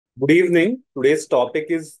Good evening. Today's topic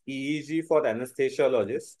is EEG for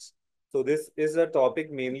anesthesiologists. So this is a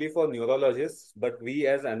topic mainly for neurologists, but we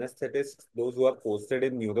as anesthetists, those who are posted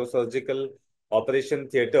in neurosurgical operation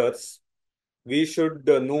theaters, we should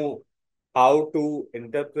know how to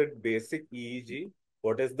interpret basic EEG,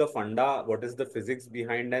 what is the funda, what is the physics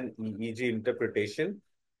behind an EEG interpretation,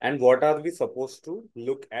 and what are we supposed to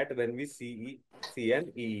look at when we see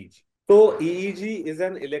an EEG. So EEG is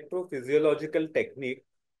an electrophysiological technique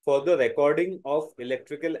for the recording of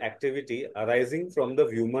electrical activity arising from the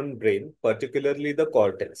human brain, particularly the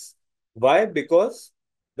cortex. Why? Because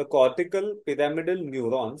the cortical pyramidal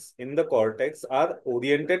neurons in the cortex are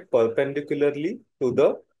oriented perpendicularly to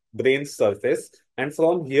the brain surface, and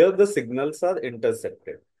from here the signals are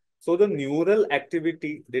intercepted. So the neural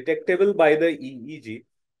activity detectable by the EEG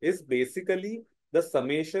is basically the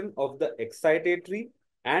summation of the excitatory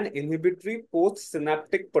and inhibitory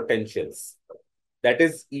postsynaptic potentials, that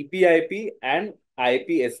is EPIP and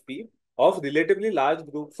IPSP, of relatively large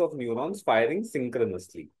groups of neurons firing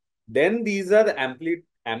synchronously. Then these are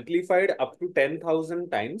amplified up to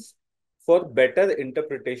 10,000 times for better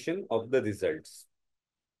interpretation of the results.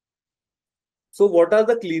 So what are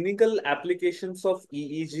the clinical applications of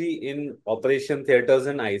EEG in operation theaters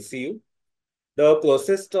and ICU? The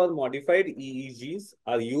processed or modified EEGs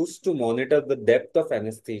are used to monitor the depth of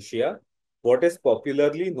anesthesia, what is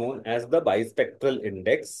popularly known as the bispectral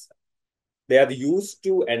index. They are used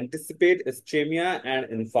to anticipate ischemia and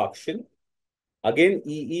infarction. Again,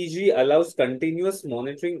 EEG allows continuous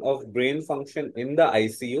monitoring of brain function in the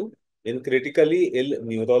ICU in critically ill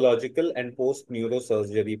neurological and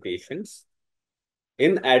post-neurosurgery patients.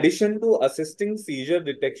 In addition to assisting seizure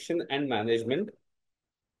detection and management,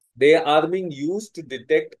 they are being used to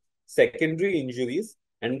detect secondary injuries,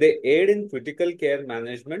 and they aid in critical care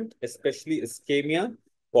management, especially ischemia,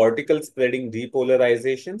 cortical spreading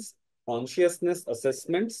depolarizations, consciousness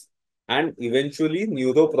assessments, and eventually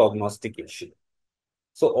neuroprognostication.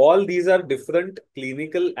 So all these are different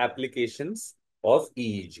clinical applications of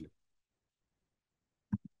EEG.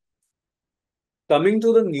 Coming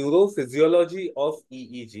to the neurophysiology of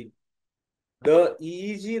EEG, the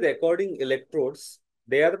EEG recording electrodes,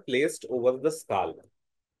 they are placed over the skull.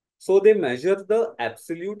 So they measure the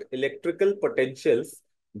absolute electrical potentials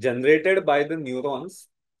generated by the neurons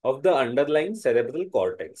of the underlying cerebral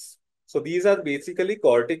cortex. So these are basically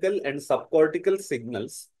cortical and subcortical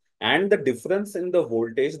signals and the difference in the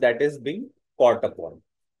voltage that is being caught upon.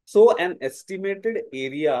 So an estimated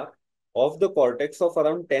area of the cortex of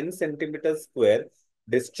around 10 centimeters square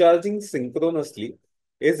discharging synchronously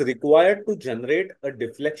is required to generate a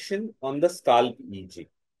deflection on the scalp EEG.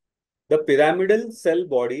 The pyramidal cell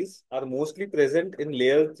bodies are mostly present in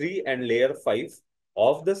layer 3 and layer 5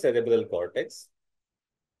 of the cerebral cortex.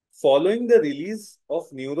 Following the release of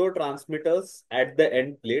neurotransmitters at the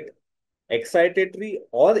end plate, excitatory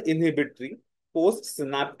or inhibitory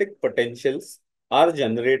postsynaptic potentials are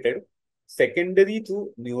generated secondary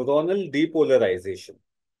to neuronal depolarization.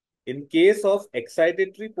 In case of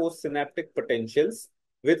excitatory postsynaptic potentials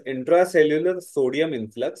with intracellular sodium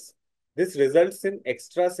influx, this results in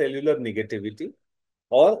extracellular negativity,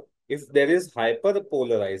 or if there is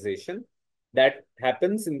hyperpolarization, that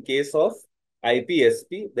happens in case of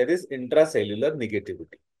IPSP, there is intracellular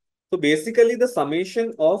negativity. So basically, the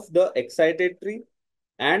summation of the excitatory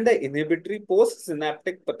and the inhibitory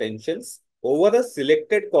postsynaptic potentials over the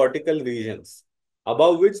selected cortical regions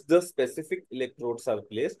above which the specific electrodes are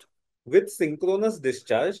placed with synchronous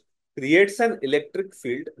discharge creates an electric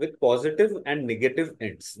field with positive and negative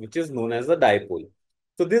ends, which is known as a dipole.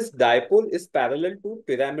 So this dipole is parallel to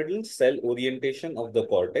pyramidal cell orientation of the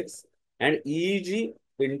cortex, and EEG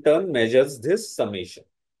in turn measures this summation.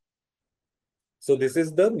 So this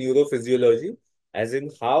is the neurophysiology, as in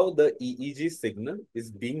how the EEG signal is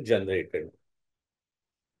being generated.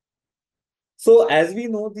 So as we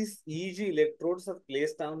know, these EEG electrodes are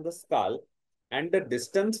placed on the skull, and the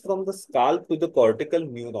distance from the skull to the cortical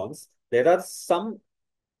neurons, there are some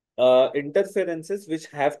interferences which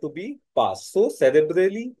have to be passed. So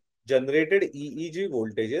cerebrally generated EEG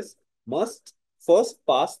voltages must first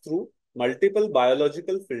pass through multiple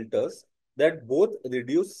biological filters that both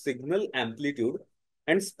reduce signal amplitude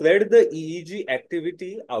and spread the EEG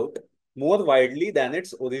activity out more widely than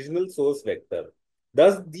its original source vector.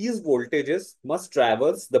 Thus, these voltages must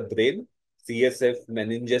traverse the brain, CSF,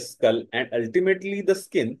 meninges, skull, and ultimately the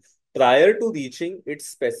skin prior to reaching its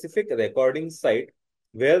specific recording site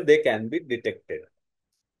where they can be detected.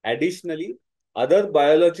 Additionally, other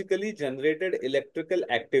biologically generated electrical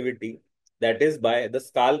activity, that is by the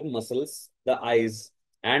scalp muscles, the eyes,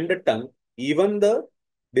 and the tongue, even the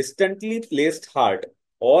distantly placed heart,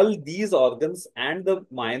 all these organs and the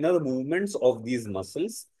minor movements of these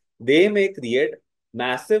muscles, they may create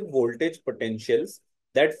massive voltage potentials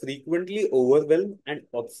that frequently overwhelm and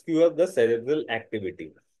obscure the cerebral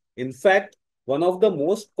activity. In fact, one of the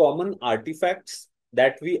most common artifacts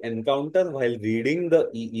that we encounter while reading the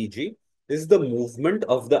EEG is the movement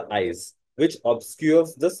of the eyes, which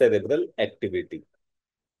obscures the cerebral activity.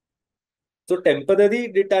 So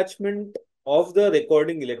temporary detachment of the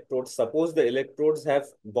recording electrodes, suppose the electrodes have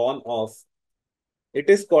gone off, it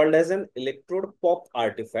is called as an electrode pop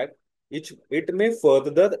artifact, which it may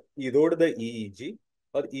further erode the EEG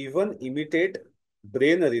or even imitate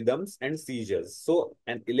brain rhythms and seizures. So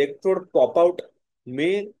an electrode pop out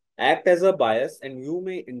may act as a bias and you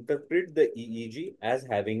may interpret the EEG as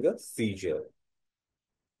having a seizure.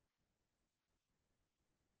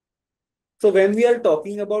 So when we are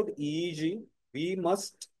talking about EEG, we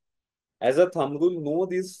must, as a thumb rule, know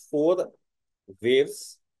these four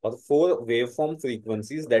waves or four waveform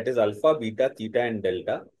frequencies, that is alpha, beta, theta, and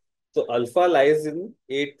delta. So alpha lies in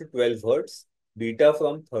 8 to 12 hertz, beta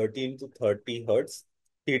from 13 to 30 hertz,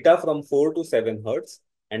 theta from 4 to 7 hertz,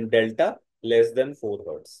 and delta less than 4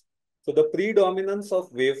 hertz. So the predominance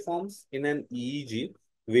of waveforms in an EEG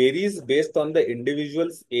varies based on the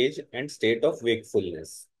individual's age and state of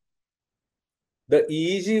wakefulness. The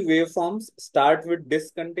EEG waveforms start with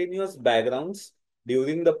discontinuous backgrounds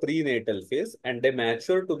during the prenatal phase and they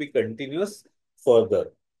mature to be continuous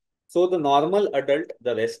further. So the normal adult,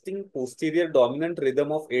 the resting posterior dominant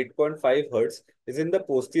rhythm of 8.5 Hz is in the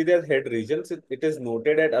posterior head region. It is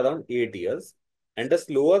noted at around 8 years. And the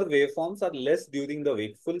slower waveforms are less during the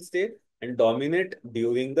wakeful state and dominate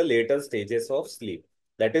during the later stages of sleep.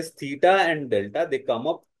 That is theta and delta. They come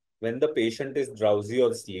up when the patient is drowsy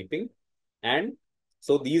or sleeping. And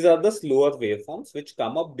so these are the slower waveforms which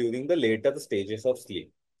come up during the later stages of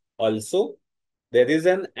sleep. Also, there is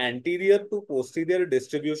an anterior to posterior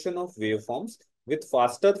distribution of waveforms with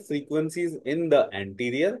faster frequencies in the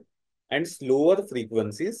anterior and slower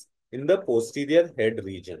frequencies in the posterior head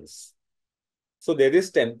regions. So there is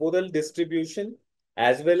temporal distribution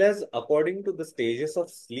as well as according to the stages of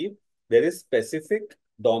sleep, there is specific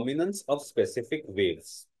dominance of specific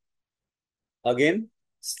waves. Again,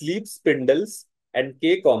 sleep spindles and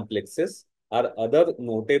K complexes are other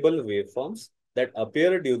notable waveforms that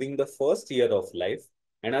appear during the first year of life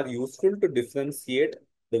and are useful to differentiate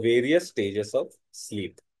the various stages of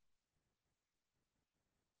sleep.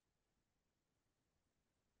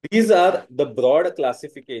 These are the broad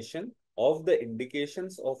classification of the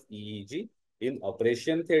indications of EEG in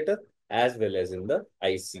operation theatre as well as in the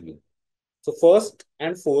ICU. So first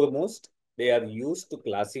and foremost, they are used to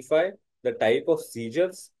classify the type of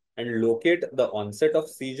seizures and locate the onset of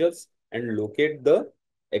seizures and locate the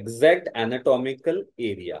exact anatomical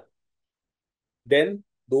area. Then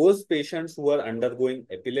those patients who are undergoing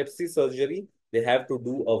epilepsy surgery, they have to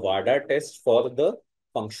do a WADA test for the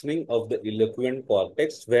functioning of the eloquent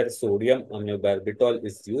cortex where sodium aminobarbital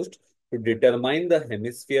is used to determine the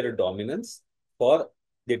hemisphere dominance for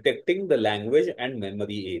detecting the language and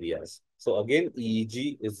memory areas. So again,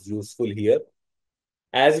 EEG is useful here.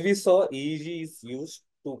 As we saw, EEG is used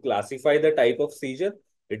to classify the type of seizure.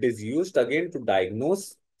 It is used again to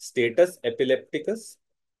diagnose status epilepticus,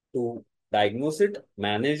 to diagnose it,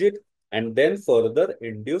 manage it, and then further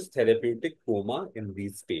induce therapeutic coma in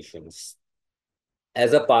these patients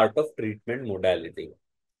as a part of treatment modality.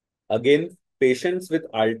 Again, patients with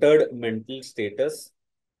altered mental status,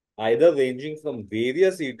 either ranging from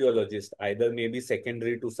various etiologies, either maybe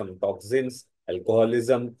secondary to some toxins,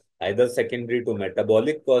 alcoholism, either secondary to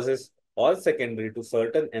metabolic causes or secondary to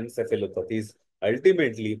certain encephalopathies.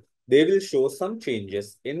 Ultimately, they will show some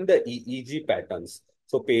changes in the EEG patterns.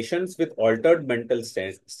 So patients with altered mental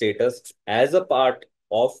status as a part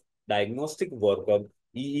of diagnostic workup,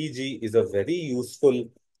 EEG is a very useful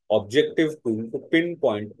objective tool to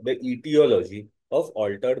pinpoint the etiology of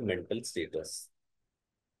altered mental status.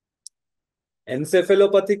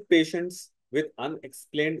 Encephalopathic patients with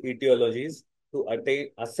unexplained etiologies to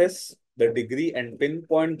assess the degree and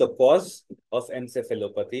pinpoint the cause of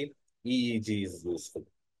encephalopathy, EEG is useful.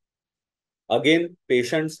 Again,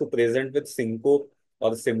 patients who present with syncope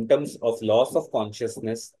or symptoms of loss of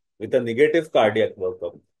consciousness with a negative cardiac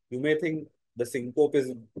workup. You may think the syncope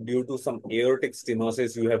is due to some aortic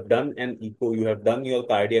stenosis. You have done an echo, you have done your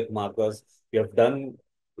cardiac markers, you have done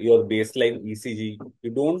your baseline ECG.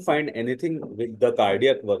 You don't find anything with the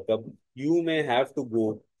cardiac workup. You may have to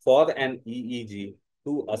go for an EEG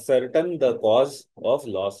to ascertain the cause of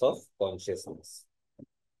loss of consciousness.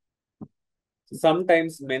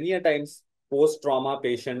 Sometimes, many a times, post-trauma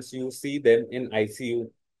patients, you see them in ICU.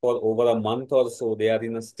 for over a month or so, they are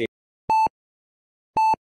in a state